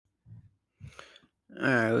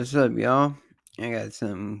Alright, what's up, y'all? I got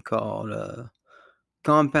something called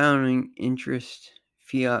compounding interest,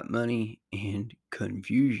 fiat money, and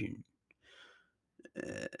confusion.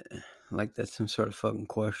 Like that's some sort of fucking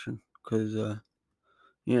question. Because,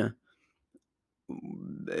 yeah,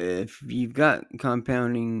 if you've got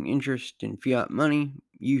compounding interest and fiat money,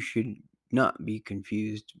 you should not be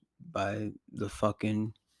confused by the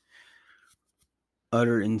fucking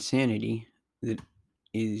utter insanity that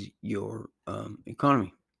is your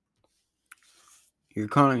economy. Your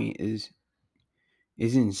economy is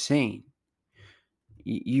insane.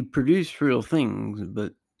 You produce real things,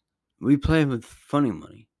 but we play with funny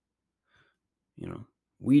money. You know,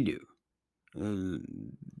 we do.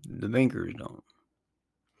 The bankers don't.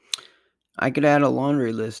 I could add a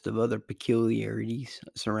laundry list of other peculiarities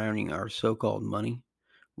surrounding our so called money.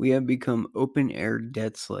 We have become open air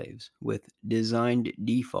debt slaves with designed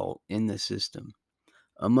default in the system.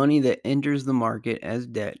 A money that enters the market as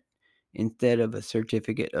debt instead of a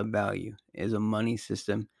certificate of value is a money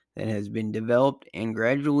system that has been developed and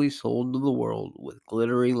gradually sold to the world with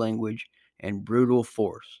glittery language and brutal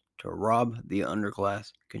force to rob the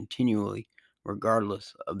underclass continually,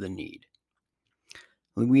 regardless of the need.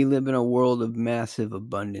 We live in a world of massive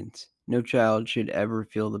abundance. No child should ever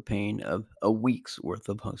feel the pain of a week's worth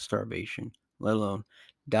of starvation, let alone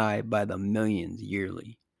die by the millions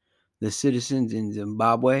yearly. The citizens in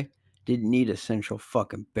Zimbabwe didn't need a central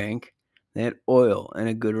fucking bank. They had oil and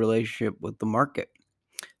a good relationship with the market.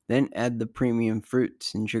 Then add the premium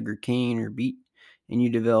fruits and sugar cane or beet, and you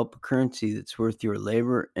develop a currency that's worth your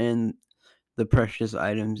labor and the precious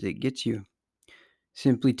items it gets you.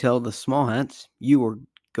 Simply tell the small hats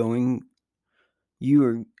going you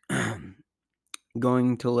are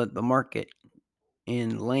going to let the market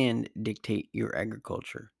and land dictate your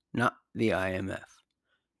agriculture, not the IMF.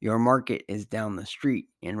 Your market is down the street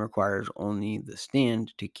and requires only the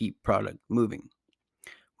stand to keep product moving.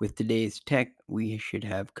 With today's tech, we should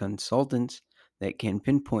have consultants that can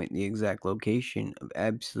pinpoint the exact location of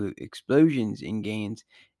absolute explosions in gains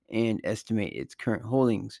and estimate its current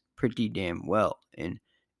holdings pretty damn well in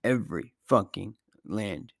every fucking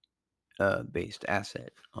land based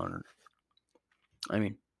asset on Earth. I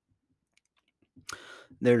mean,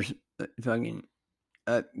 there's fucking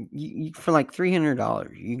for like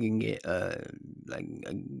 $300, you can get like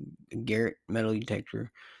a Garrett metal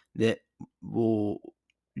detector that will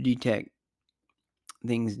detect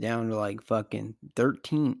things down to like fucking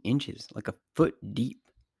 13 inches, like a foot deep.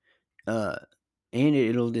 Uh, and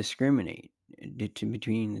it'll discriminate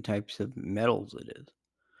between the types of metals it is.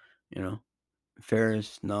 You know,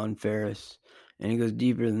 ferrous, non-ferrous, and it goes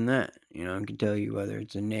deeper than that. You know, it can tell you whether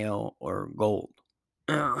it's a nail or gold.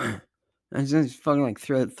 That's just fucking like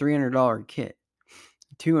 $300 kit.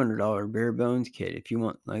 $200 bare bones kit if you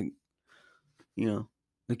want, like, you know,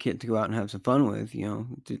 the kit to go out and have some fun with, you know,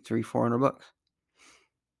 $300-400.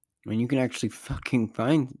 I mean, you can actually fucking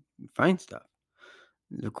find stuff.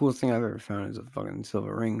 The coolest thing I've ever found is a fucking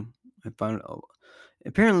silver ring. I found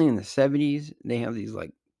apparently in the 70s they have these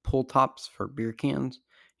like pull tops for beer cans,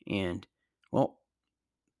 and well,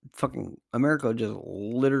 fucking America just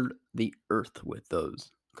littered the earth with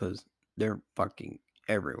those because they're fucking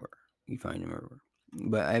everywhere. You find them everywhere.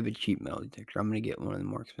 But I have a cheap metal detector. I'm gonna get one of the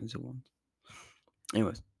more expensive ones.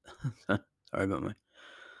 Anyways, sorry about my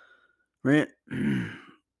rant.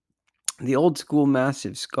 The old school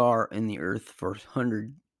massive scar in the earth for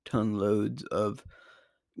 100-ton loads of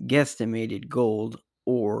guesstimated gold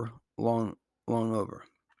ore long over.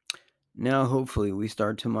 Now, hopefully, we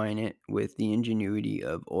start to mine it with the ingenuity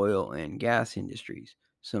of oil and gas industries.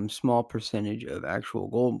 Some small percentage of actual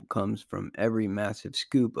gold comes from every massive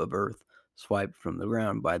scoop of earth swiped from the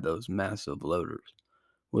ground by those massive loaders.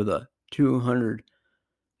 With a $200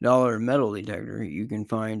 metal detector, you can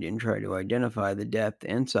find and try to identify the depth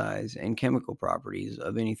and size and chemical properties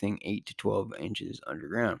of anything 8 to 12 inches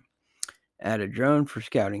underground. Add a drone for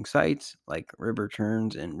scouting sites like river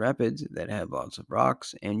turns and rapids that have lots of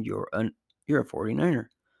rocks, and you're a 49er.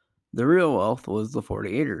 The real wealth was the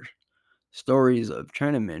 48ers. Stories of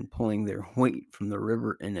Chinamen pulling their weight from the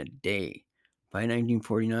river in a day. By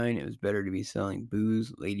 1949, it was better to be selling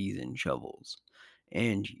booze, ladies, and shovels,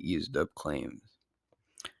 and used up claims.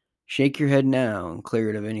 Shake your head now and clear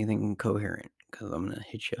it of anything incoherent, because I'm going to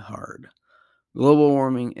hit you hard. Global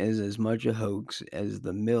warming is as much a hoax as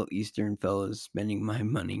the Middle Eastern fellows spending my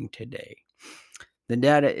money today. The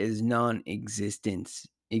data is non-existent,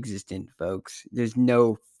 folks. There's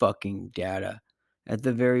no fucking data. At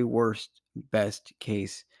the very best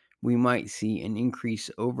case, we might see an increase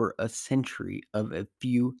over a century of a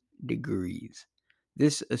few degrees.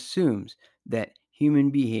 This assumes that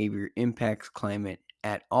human behavior impacts climate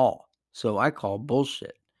at all. So I call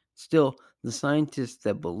bullshit. Still, the scientists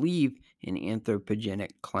that believe in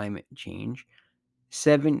anthropogenic climate change,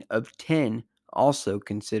 7 of 10 also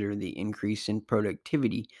consider the increase in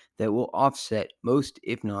productivity that will offset most,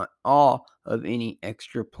 if not all, of any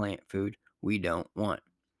extra plant food we don't want.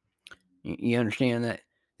 You understand that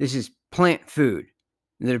this is plant food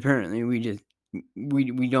that apparently we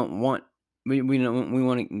don't want. We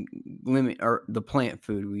want to limit the plant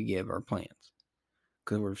food we give our plants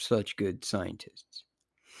because we're such good scientists.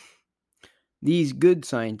 These good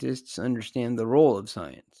scientists understand the role of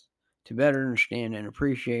science to better understand and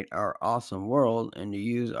appreciate our awesome world and to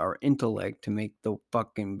use our intellect to make the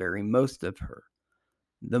fucking very most of her.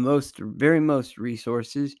 Very most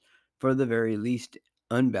resources for the very least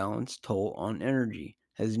unbalanced toll on energy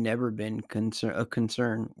has never been a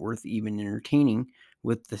concern worth even entertaining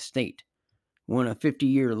with the state. When a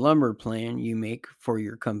 50-year lumber plan you make for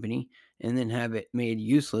your company and then have it made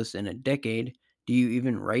useless in a decade, do you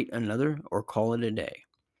even write another or call it a day?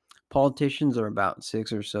 Politicians are about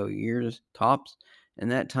 6 or so years tops, and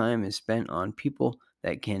that time is spent on people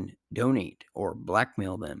that can donate or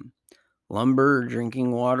blackmail them. Lumber,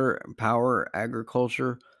 drinking water, power,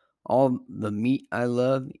 agriculture, all the meat I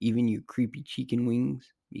love, even you creepy chicken wings,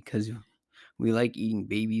 because we like eating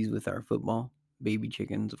babies with our football. Baby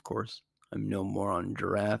chickens, of course. I'm no more on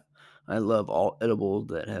giraffe. I love all edibles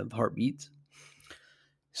that have heartbeats.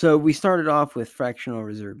 So we started off with fractional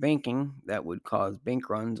reserve banking that would cause bank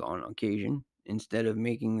runs on occasion instead of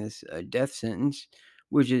making this a death sentence,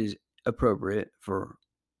 which is appropriate for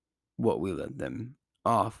what we let them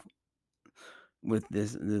off with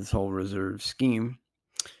this whole reserve scheme.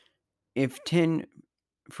 If 10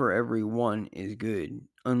 for every one is good,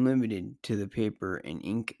 unlimited to the paper and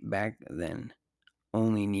ink back then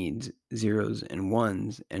only needs zeros and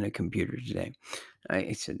ones and a computer today.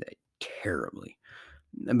 I said that terribly.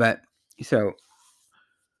 But so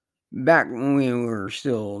back when we were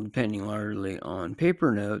still depending largely on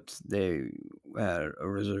paper notes, they had a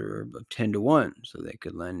reserve of 10 to 1, so they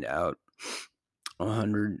could lend out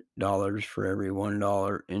 $100 for every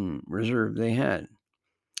 $1 in reserve they had.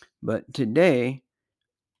 But today,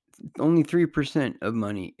 only 3% of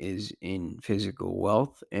money is in physical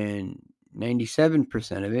wealth, and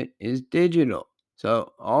 97% of it is digital.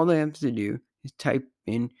 So all they have to do is type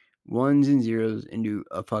in ones and zeros into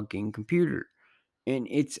a fucking computer, and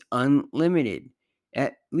it's unlimited.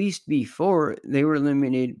 At least before, they were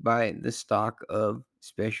limited by the stock of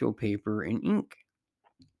special paper and ink.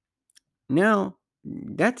 Now,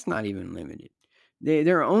 that's not even limited.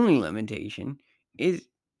 Their only limitation is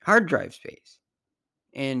hard drive space.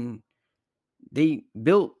 And they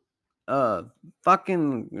built a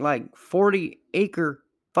fucking like 40-acre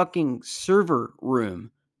fucking server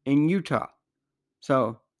room in Utah.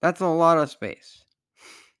 So that's a lot of space.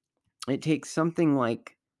 It takes something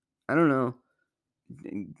like, I don't know,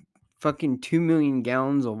 fucking 2 million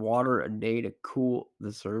gallons of water a day to cool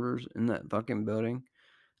the servers in that fucking building.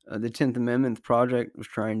 The 10th Amendment Project was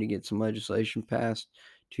trying to get some legislation passed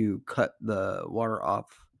to cut the water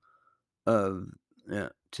off of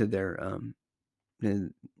to their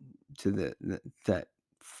to that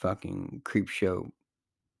fucking creep show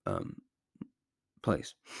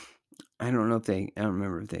place. I don't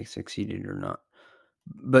remember if they succeeded or not.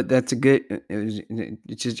 But that's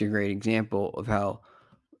it's just a great example of how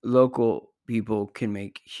local people can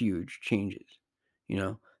make huge changes. You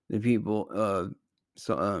know, the people of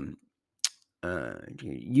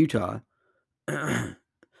Utah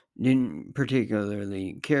didn't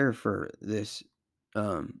particularly care for this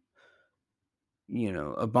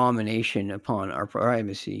abomination upon our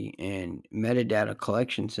privacy and metadata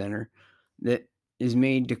collection center that is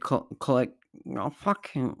made to collect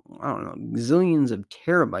fucking, I don't know, zillions of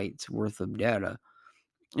terabytes worth of data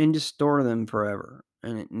and just store them forever.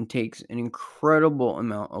 And it takes an incredible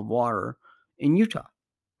amount of water in Utah,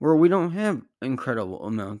 where we don't have incredible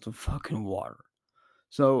amounts of fucking water.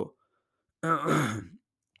 So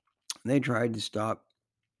they tried to stop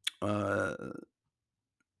the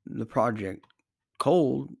project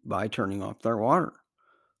cold by turning off their water.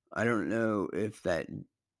 I don't know if that.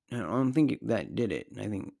 I don't think that did it. I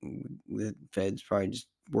think the feds probably just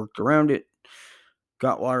worked around it,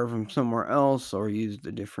 got water from somewhere else, or used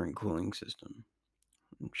a different cooling system,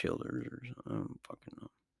 chillers or something. I don't fucking know.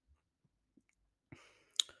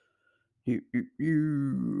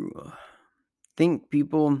 You think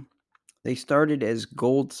people, they started as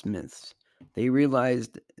goldsmiths. They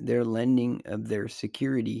realized their lending of their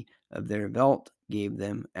security of their vault gave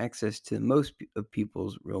them access to most of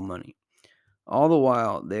people's real money. All the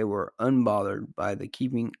while, they were unbothered by the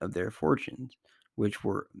keeping of their fortunes, which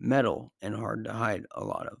were metal and hard to hide a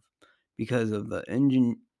lot of because of the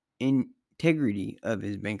integrity of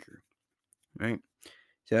his banker, right?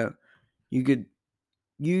 So you could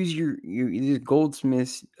use your this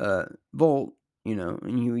goldsmith's vault,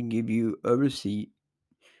 and he would give you a receipt,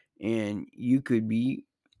 and you could be,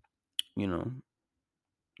 you know,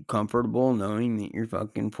 comfortable knowing that your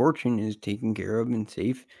fucking fortune is taken care of and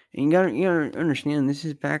safe. And you gotta understand, this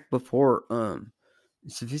is back before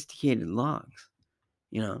sophisticated locks.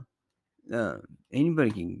 You know,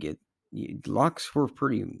 anybody can get locks were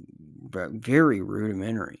very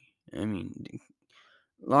rudimentary. I mean,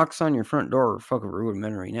 locks on your front door are fucking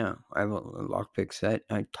rudimentary now. I have a lockpick set.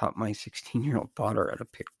 I taught my 16-year-old daughter how to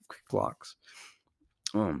pick locks.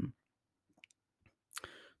 Not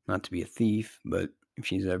to be a thief, but if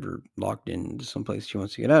she's ever locked into someplace she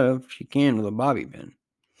wants to get out of, she can with a bobby pin.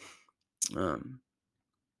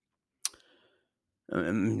 A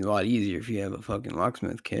lot easier if you have a fucking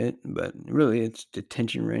locksmith kit, but really it's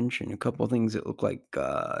detention wrench and a couple things that look like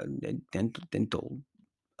dental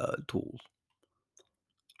tools.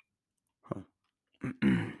 Huh.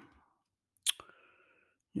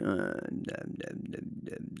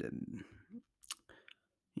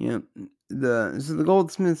 Yeah, the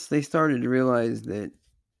goldsmiths, they started to realize that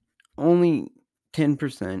only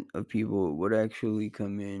 10% of people would actually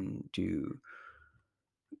come in to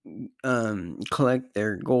collect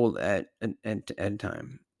their gold at a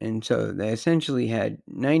time. And so they essentially had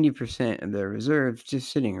 90% of their reserves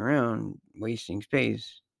just sitting around wasting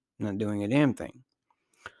space, not doing a damn thing.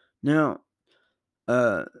 Now,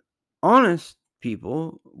 honest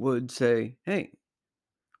people would say, hey,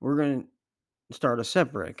 we're going to start a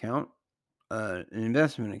separate account, an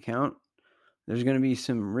investment account. There's going to be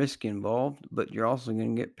some risk involved, but you're also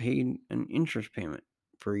going to get paid an interest payment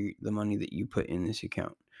for the money that you put in this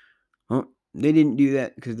account. Well, they didn't do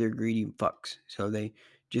that because they're greedy fucks. So they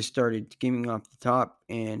just started skimming off the top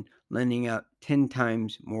and lending out 10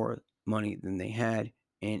 times more money than they had.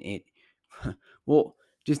 And it, well,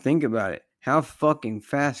 just think about it. How fucking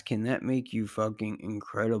fast can that make you fucking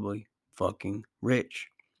incredibly fucking rich?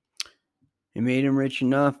 It made them rich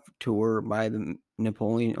enough to where by the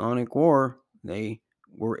Napoleonic War, they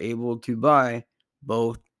were able to buy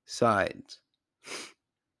both sides.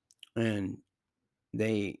 And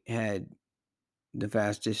they had the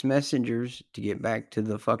fastest messengers to get back to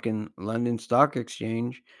the fucking London Stock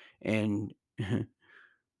Exchange and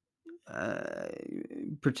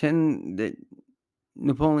pretend that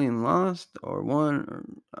Napoleon lost or won, or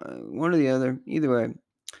one or the other. Either way,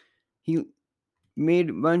 he made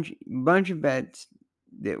a bunch of bets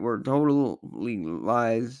that were totally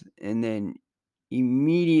lies, and then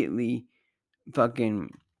immediately fucking,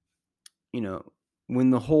 when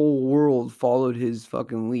the whole world followed his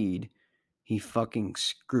fucking lead, he fucking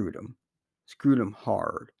screwed him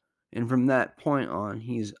hard. And from that point on,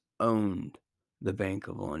 he's owned the Bank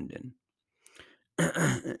of London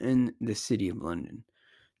and the City of London.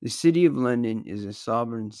 The City of London is a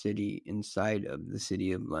sovereign city inside of the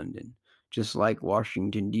City of London, just like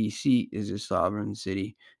Washington, D.C. is a sovereign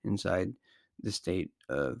city inside the state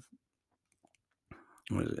of,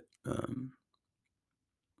 what is it,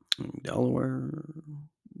 Delaware,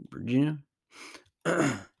 Virginia?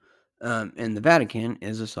 And the Vatican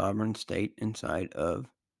is a sovereign state inside of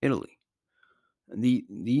Italy.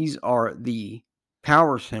 These are the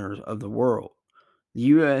power centers of the world. The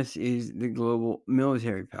U.S. is the global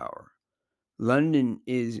military power. London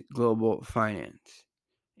is global finance.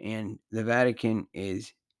 And the Vatican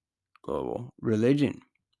is global religion.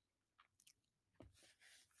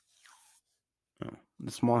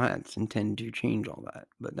 The small hats intend to change all that,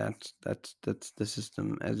 but that's the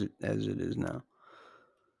system as it is now.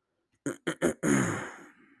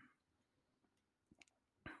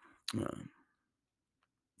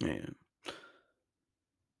 Yeah.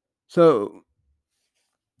 So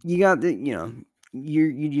you got the,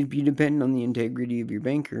 you depend on the integrity of your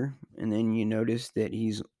banker, and then you notice that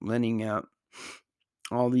he's lending out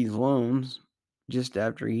all these loans just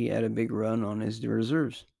after he had a big run on his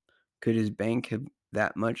reserves. Could his bank have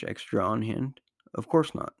that much extra on hand? Of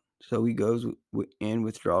course not. So he goes and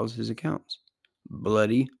withdraws his accounts.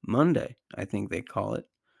 Bloody Monday, I think they call it.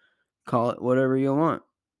 Call it whatever you want.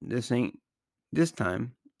 This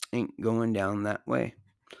time ain't going down that way.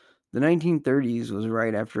 The 1930s was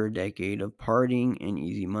right after a decade of partying and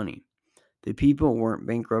easy money. The people weren't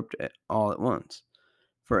bankrupt all at once.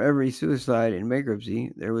 For every suicide and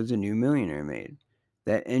bankruptcy, there was a new millionaire made.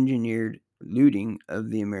 That engineered looting of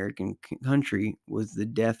the American country was the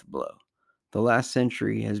death blow. The last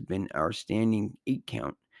century has been our standing 8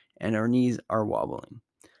 count, and our knees are wobbling.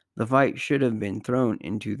 The fight should have been thrown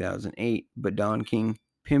in 2008, but Don King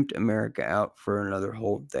pimped America out for another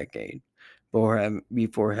whole decade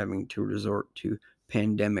before having to resort to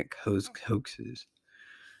pandemic hoaxes.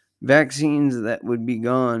 Vaccines that would be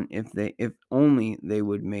gone if only they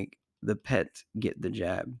would make the pets get the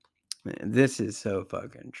jab. Man, this is so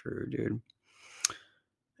fucking true, dude.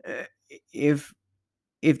 Uh, If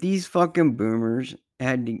these fucking boomers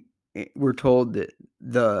were told that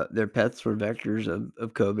their pets were vectors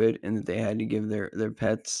of COVID and that they had to give their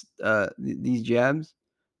pets these jabs,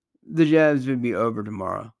 the jabs would be over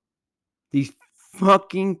tomorrow. These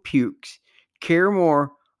fucking pukes care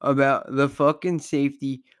more about the fucking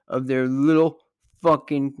safety of their little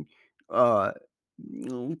fucking uh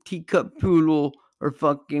teacup poodle or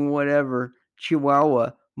fucking whatever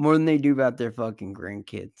chihuahua more than they do about their fucking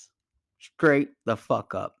grandkids. Straight the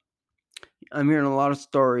fuck up. I'm hearing a lot of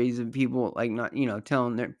stories of people like not,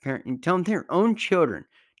 telling telling their own children,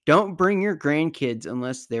 don't bring your grandkids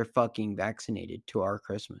unless they're fucking vaccinated to our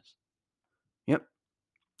Christmas. Yep.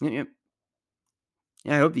 Yep. Yep.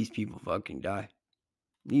 I hope these people fucking die.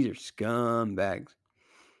 These are scumbags.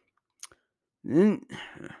 Then,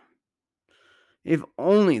 if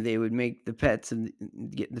only they would make the pets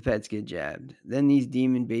get jabbed, then these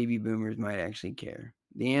demon baby boomers might actually care.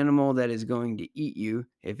 The animal that is going to eat you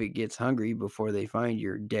if it gets hungry before they find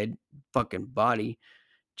your dead fucking body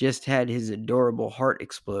just had his adorable heart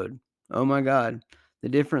explode. Oh my god, the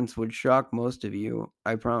difference would shock most of you,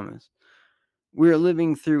 I promise. We are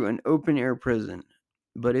living through an open air prison,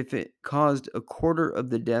 but if it caused a quarter of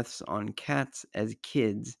the deaths on cats as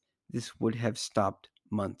kids, this would have stopped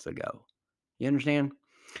months ago. You understand?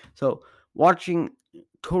 So, watching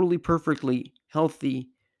totally perfectly healthy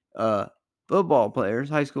uh,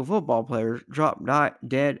 high school football players,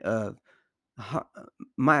 dead of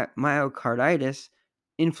myocarditis,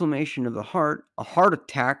 inflammation of the heart, a heart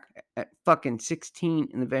attack at fucking 16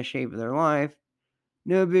 in the best shape of their life,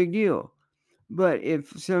 no big deal. But if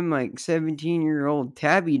some like 17-year-old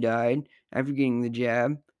tabby died after getting the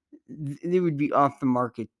jab, they would be off the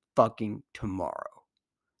market fucking tomorrow.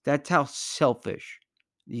 That's how selfish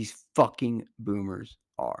these fucking boomers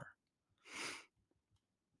are.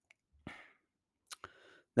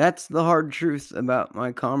 That's the hard truth about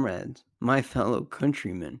my comrades, my fellow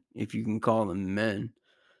countrymen, if you can call them men.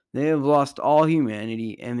 They have lost all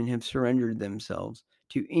humanity and have surrendered themselves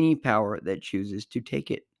to any power that chooses to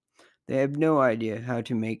take it. They have no idea how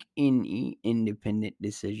to make any independent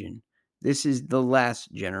decision. This is the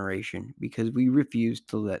last generation because we refused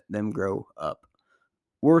to let them grow up.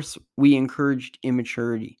 Worse, we encouraged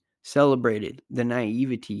immaturity, celebrated the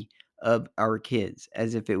naivety of our kids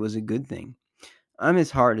as if it was a good thing. I'm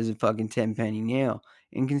as hard as a fucking 10-penny nail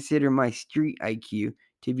and consider my street IQ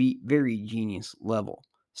to be very genius level.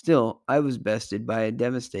 Still, I was bested by a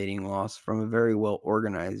devastating loss from a very well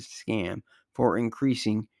organized scam for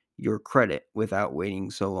increasing your credit without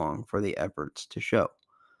waiting so long for the efforts to show.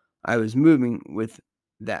 I was moving with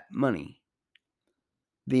that money.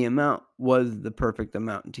 The amount was the perfect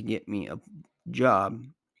amount to get me a job,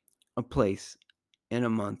 a place, in a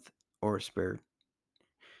month or a spare.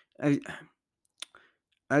 I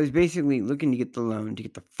was basically looking to get the loan to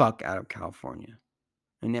get the fuck out of California,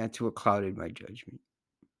 and that's what clouded my judgment.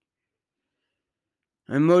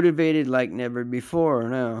 I'm motivated like never before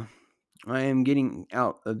now. I am getting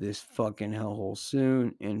out of this fucking hellhole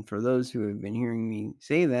soon, and for those who have been hearing me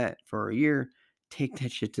say that for a year, take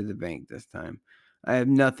that shit to the bank this time. I have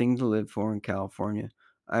nothing to live for in California.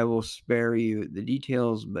 I will spare you the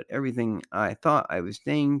details, but everything I thought I was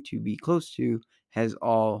staying to be close to has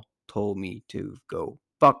all told me to go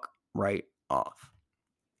fuck right off.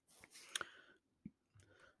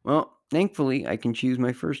 Well, thankfully, I can choose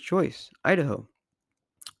my first choice, Idaho.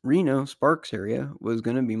 Reno, Sparks area was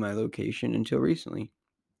going to be my location until recently.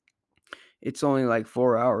 It's only like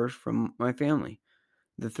 4 hours from my family.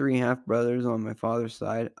 The three half brothers on my father's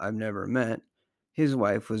side I've never met. His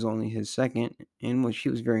wife was only his second, and she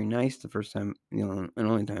was very nice the first time, and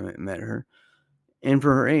only time I met her. And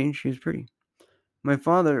for her age, she was pretty. My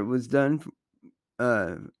father was done.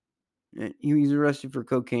 Uh, he was arrested for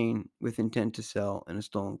cocaine with intent to sell in a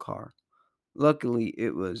stolen car. Luckily,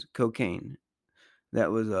 it was cocaine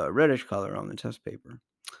that was a reddish color on the test paper.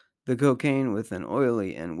 The cocaine with an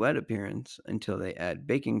oily and wet appearance until they add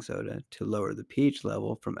baking soda to lower the pH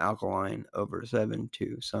level from alkaline over 7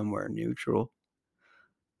 to somewhere neutral,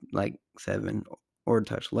 like 7 or a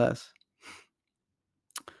touch less.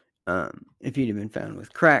 If he'd have been found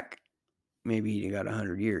with crack, maybe he'd have got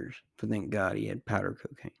 100 years, but thank God he had powder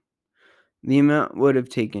cocaine. The amount would have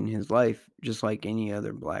taken his life just like any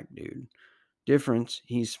other black dude. Difference,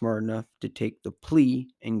 he's smart enough to take the plea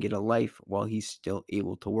and get a life while he's still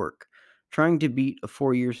able to work. Trying to beat a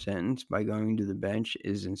 4-year sentence by going to the bench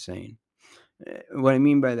is insane. What I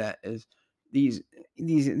mean by that is these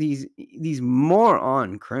these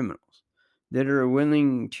moron criminals that are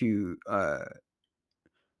willing to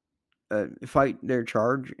fight their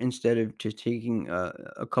charge instead of just taking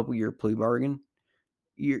a couple year plea bargain.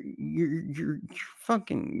 You're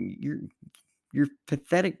fucking you're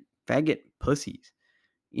pathetic faggot pussies.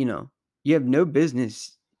 You know, you have no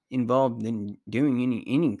business involved in doing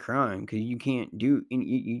any crime because you can't do any,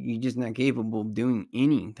 you're just not capable of doing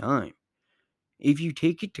any time. If you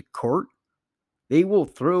take it to court, they will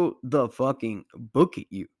throw the fucking book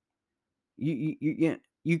at you. Yeah,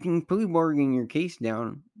 you can plea bargain your case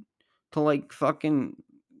down to like fucking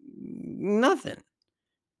nothing.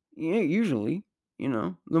 Yeah, usually,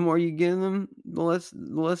 the more you give them, the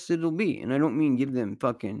less it'll be. And I don't mean give them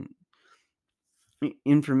fucking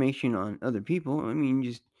information on other people. I mean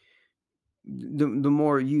just the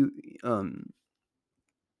more you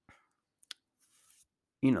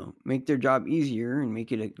make their job easier and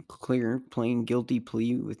make it a clear, plain guilty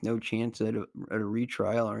plea with no chance at a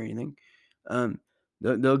retrial or anything.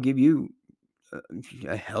 They'll give you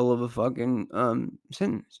a hell of a fucking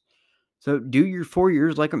sentence. So do your 4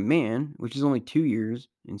 years like a man, which is only 2 years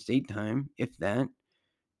in state time, if that,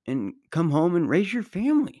 and come home and raise your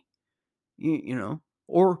family.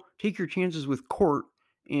 Or take your chances with court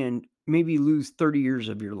and maybe lose 30 years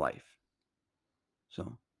of your life.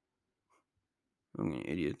 So,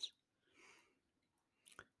 idiots.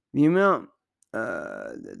 The amount,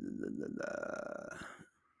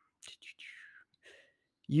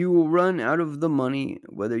 you will run out of the money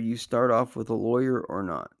whether you start off with a lawyer or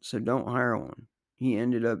not, so don't hire one. He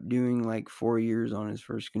ended up doing like 4 years on his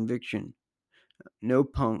first conviction. No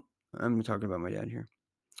punk. I'm talking about my dad here.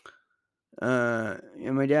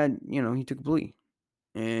 And my dad, he took a plea,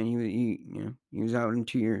 and he was out in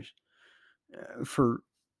 2 years for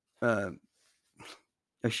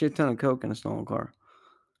a shit ton of coke and a stolen car.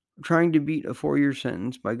 Trying to beat a 4-year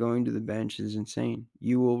sentence by going to the bench is insane.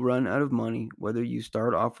 You will run out of money whether you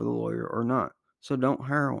start off with a lawyer or not, so don't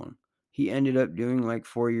hire one. He ended up doing like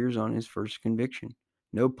 4 years on his first conviction.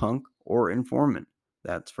 No punk or informant,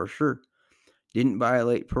 that's for sure. Didn't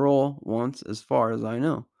violate parole once, as far as I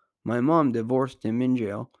know. My mom divorced him in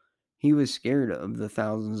jail. He was scared of the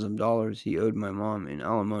thousands of dollars he owed my mom in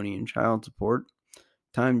alimony and child support.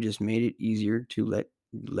 Time just made it easier to let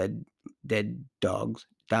dead dogs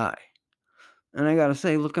die. And I gotta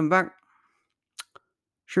say, looking back,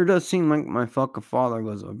 sure does seem like my fucking father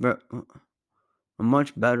was a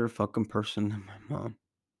much better fucking person than my mom.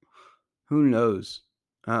 Who knows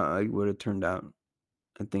how I would have turned out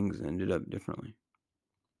if things ended up differently.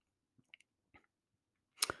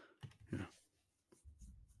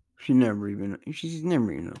 She's never even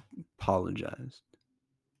apologized.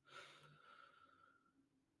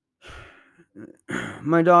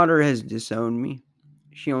 My daughter has disowned me.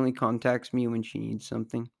 She only contacts me when she needs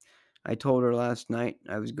something. I told her last night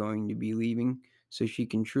I was going to be leaving so she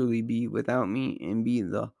can truly be without me and be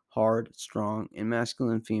the hard, strong, and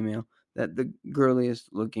masculine female that the girliest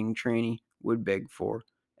looking trainee would beg for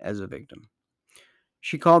as a victim.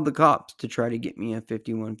 She called the cops to try to get me a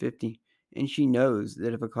 5150, and she knows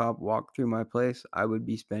that if a cop walked through my place, I would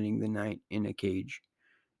be spending the night in a cage.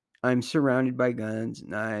 I'm surrounded by guns,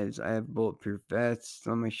 knives, I have bulletproof vests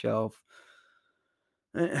on my shelf.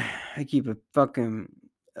 I keep a fucking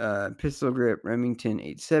pistol grip Remington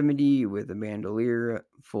 870 with a bandolier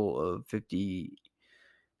full of 50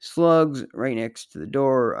 slugs right next to the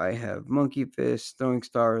door. I have monkey fists, throwing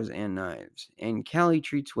stars, and knives. And Cali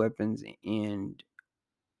treats weapons and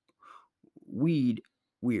weed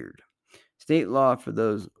weird. State law for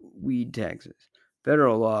those weed taxes.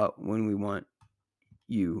 Federal law when we want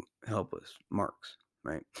you helpless marks,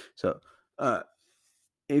 right? So,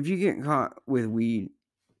 if you get caught with weed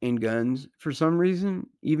and guns for some reason,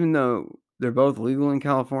 even though they're both legal in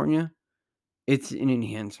California, it's an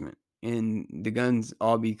enhancement, and the guns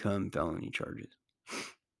all become felony charges.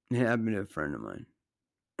 It happened to a friend of mine.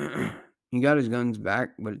 He got his guns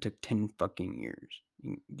back, but it took 10 fucking years.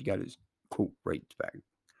 He got his quote rights back.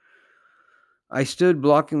 I stood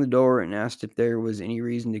blocking the door and asked if there was any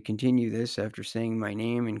reason to continue this after saying my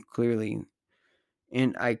name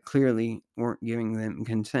and I clearly weren't giving them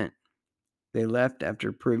consent. They left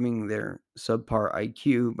after proving their subpar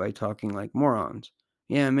IQ by talking like morons.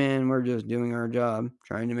 Yeah, man, we're just doing our job,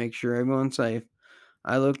 trying to make sure everyone's safe.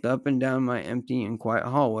 I looked up and down my empty and quiet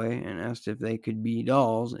hallway and asked if they could be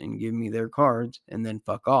dolls and give me their cards and then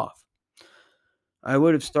fuck off. I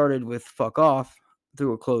would have started with fuck off,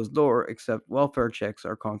 through a closed door, except welfare checks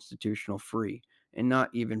are constitutional free and not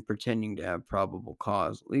even pretending to have probable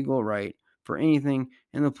cause, legal right for anything,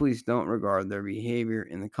 and the police don't regard their behavior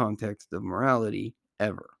in the context of morality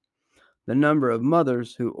ever. The number of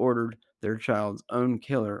mothers who ordered their child's own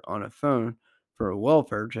killer on a phone for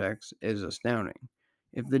welfare checks is astounding.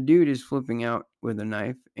 If the dude is flipping out with a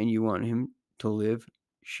knife and you want him to live,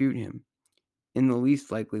 shoot him in the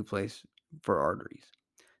least likely place for arteries.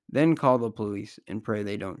 Then call the police and pray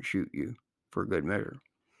they don't shoot you for good measure.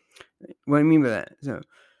 What I mean by that, so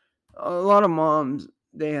a lot of moms,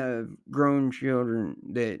 they have grown children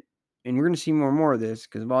that, and we're going to see more and more of this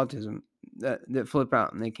because of autism, that flip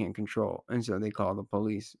out and they can't control. And so they call the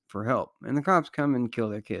police for help. And the cops come and kill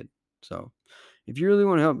their kid. So if you really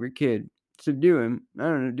want to help your kid, subdue him. I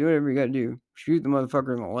don't know, do whatever you got to do. Shoot the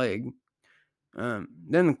motherfucker in the leg.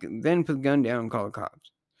 Then put the gun down and call the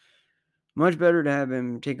cops. Much better to have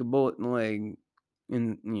him take a bullet in the leg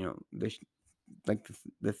in,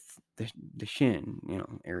 the shin,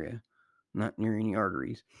 area, not near any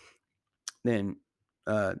arteries, than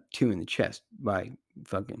 2 in the chest by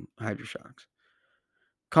fucking hydroshocks.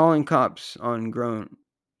 Calling cops on grown,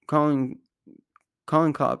 calling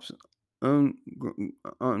calling cops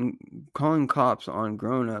calling cops on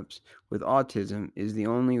grown-ups with autism is the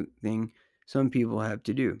only thing some people have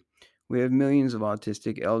to do. We have millions of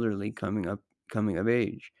autistic elderly coming of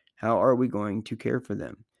age. How are we going to care for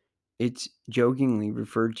them? It's jokingly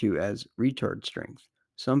referred to as retard strength.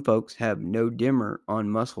 Some folks have no dimmer on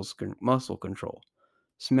muscle control.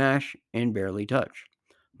 Smash and barely touch.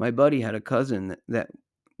 My buddy had a cousin that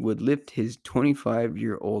would lift his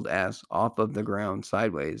 25-year-old ass off of the ground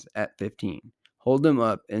sideways at 15, hold him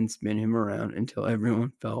up, and spin him around until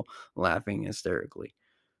everyone fell laughing hysterically.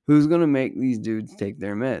 Who's going to make these dudes take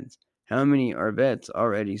their meds? How many are vets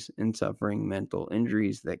already and suffering mental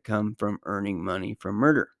injuries that come from earning money from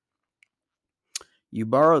murder? You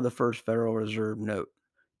borrow the first Federal Reserve note.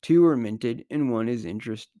 2 are minted and 1 is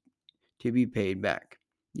interest to be paid back.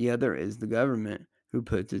 The other is the government who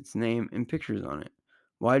puts its name and pictures on it.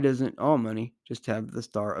 Why doesn't all money just have the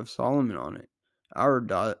Star of Solomon on it? Our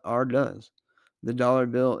does. The dollar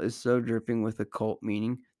bill is so dripping with occult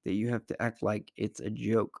meaning that you have to act like it's a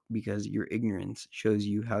joke because your ignorance shows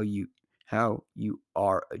you how you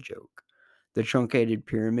are a joke. The truncated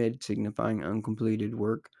pyramid signifying uncompleted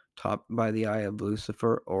work, topped by the eye of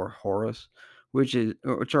Lucifer or Horus, which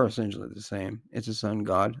are essentially the same. It's a sun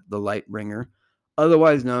god, the light bringer,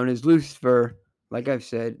 otherwise known as Lucifer. Like I've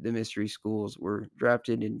said, the mystery schools were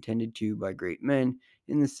drafted and tended to by great men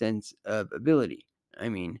in the sense of ability. I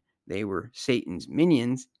mean, they were Satan's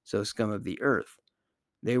minions, so scum of the earth.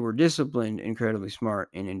 They were disciplined, incredibly smart,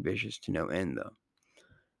 and ambitious to no end, though.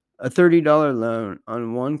 A $30 loan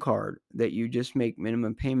on one card that you just make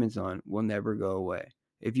minimum payments on will never go away.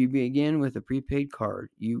 If you begin with a prepaid card,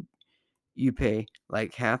 you pay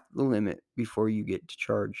like half the limit before you get to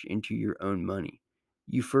charge into your own money.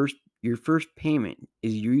 Your first payment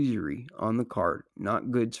is usury on the card,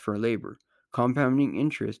 not goods for labor. Compounding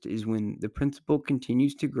interest is when the principal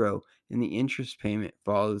continues to grow and the interest payment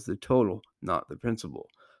follows the total, not the principal.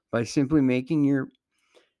 By simply making your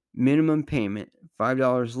minimum payment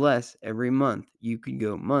 $5 less every month, you could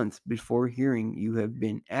go months before hearing you have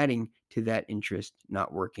been adding to that interest,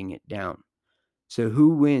 not working it down. So who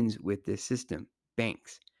wins with this system?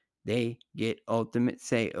 Banks. They get ultimate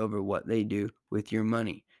say over what they do with your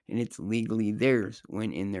money, and it's legally theirs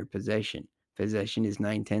when in their possession. Possession is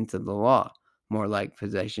 9/10 of the law. More like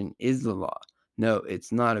possession is the law. No,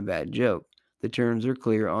 it's not a bad joke. The terms are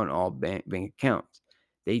clear on all bank accounts.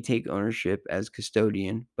 They take ownership as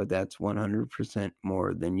custodian, but that's 100%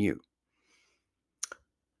 more than you.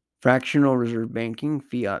 Fractional reserve banking,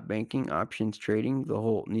 fiat banking, options trading, the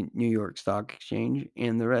whole New York Stock Exchange,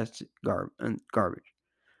 and the rest garbage.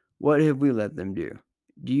 What have we let them do?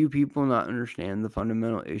 Do you people not understand the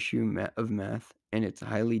fundamental issue of math and its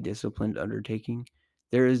highly disciplined undertaking?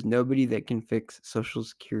 There is nobody that can fix Social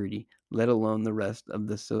Security, let alone the rest of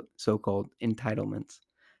the so-called entitlements.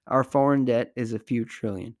 Our foreign debt is a few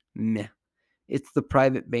trillion. Meh. It's the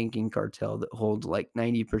private banking cartel that holds like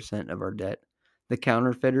 90% of our debt. The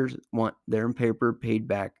counterfeiters want their paper paid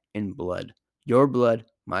back in blood. Your blood,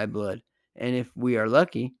 my blood. And if we are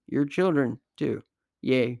lucky, your children too.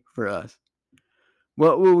 Yay for us.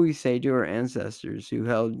 What will we say to our ancestors who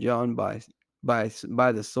held John by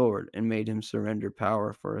the sword and made him surrender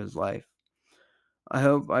power for his life? I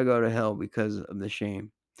hope I go to hell because of the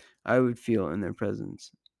shame I would feel in their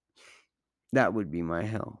presence. That would be my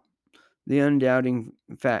hell. The undoubting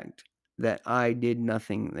fact that I did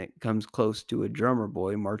nothing that comes close to a drummer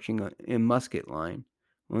boy marching in musket line.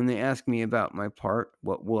 When they ask me about my part,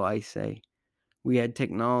 what will I say? We had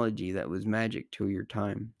technology that was magic to your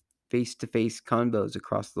time. Face-to-face convos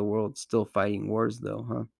across the world, still fighting wars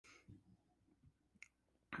though,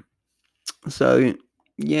 huh? So,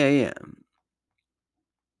 yeah.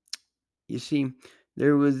 You see,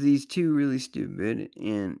 there was these two really stupid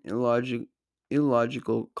and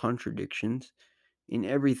illogical contradictions in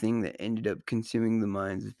everything that ended up consuming the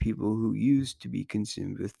minds of people who used to be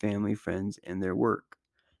consumed with family, friends, and their work.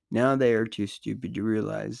 Now they are too stupid to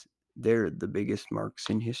realize they're the biggest marks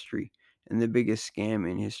in history, and the biggest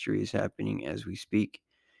scam in history is happening as we speak.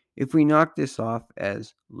 If we knock this off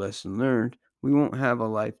as lesson learned, we won't have a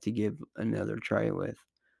life to give another try with.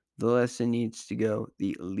 The lesson needs to go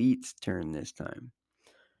the elite's turn this time.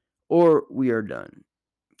 Or we are done.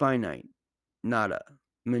 Finite. Nada.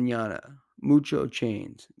 Mañana. Mucho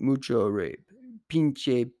chains. Mucho rape.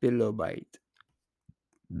 Pinche pillow bite.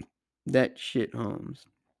 That shit, Holmes.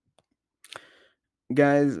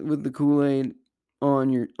 Guys with the Kool-Aid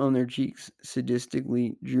on their cheeks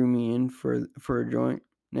sadistically drew me in for a joint.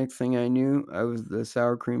 Next thing I knew, I was the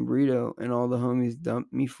sour cream burrito, and all the homies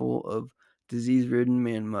dumped me full of disease-ridden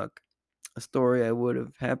man muck. A story I would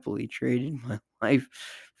have happily traded my life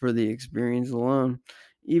for the experience alone.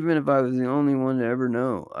 Even if I was the only one to ever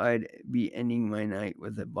know, I'd be ending my night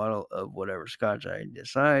with a bottle of whatever scotch I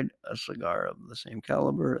decide, a cigar of the same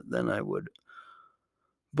caliber, then I would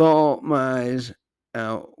bawl my eyes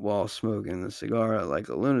out while smoking the cigar like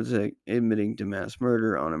a lunatic, admitting to mass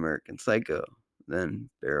murder on American Psycho, then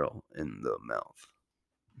barrel in the mouth.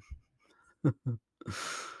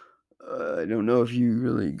 I don't know if you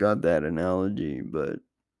really got that analogy, but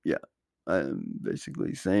yeah, I'm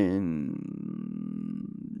basically saying,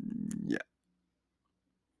 yeah,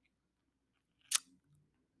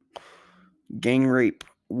 gang rape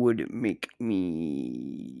would make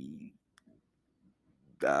me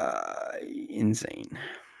insane.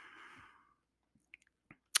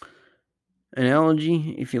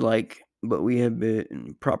 Analogy, if you like, but we have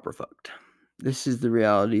been proper fucked. This is the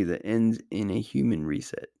reality that ends in a human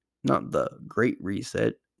reset. Not the great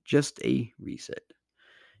reset, just a reset.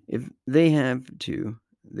 If they have to,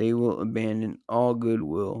 they will abandon all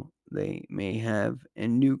goodwill they may have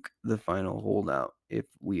and nuke the final holdout if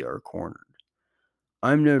we are cornered.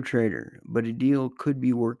 I'm no trader, but a deal could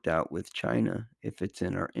be worked out with China if it's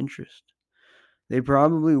in our interest. They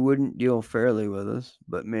probably wouldn't deal fairly with us,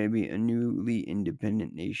 but maybe a newly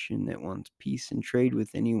independent nation that wants peace and trade with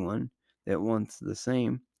anyone that wants the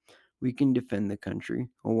same. We can defend the country.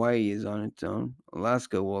 Hawaii is on its own.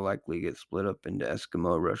 Alaska will likely get split up into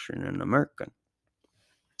Eskimo, Russian, and American.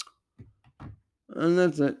 And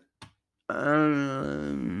that's it.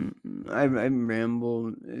 I've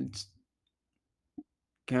rambled. It's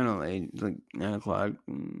kind of late. It's like 9 o'clock.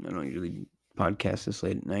 I don't usually podcast this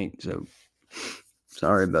late at night, so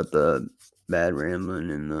sorry about the bad rambling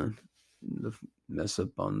and the mess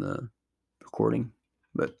up on the recording.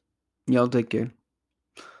 But y'all take care.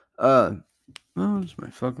 What was my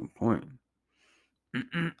fucking point?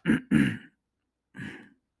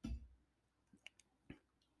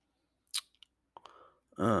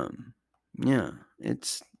 Yeah,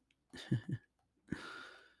 it's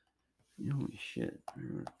holy shit.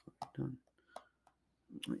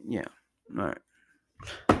 Yeah, all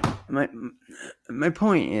right. My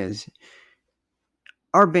point is,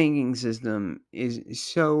 our banking system is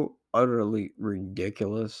so utterly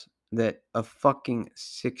ridiculous that a fucking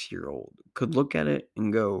 6-year-old could look at it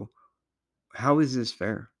and go, "How is this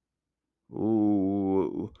fair?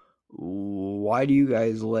 Ooh, why do you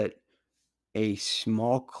guys let a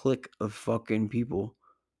small clique of fucking people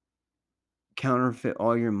counterfeit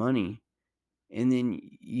all your money, and then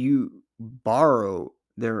you borrow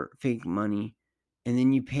their fake money, and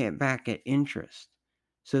then you pay it back at interest,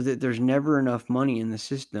 so that there's never enough money in the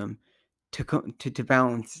system to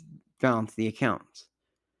balance the accounts.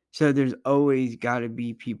 So there's always got to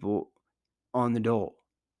be people on the dole.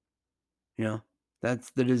 That's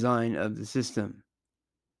the design of the system.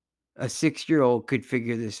 A 6-year-old could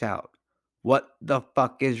figure this out. What the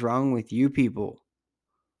fuck is wrong with you people?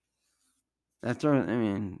 That's all.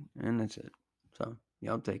 And that's it. So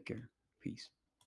y'all take care. Peace.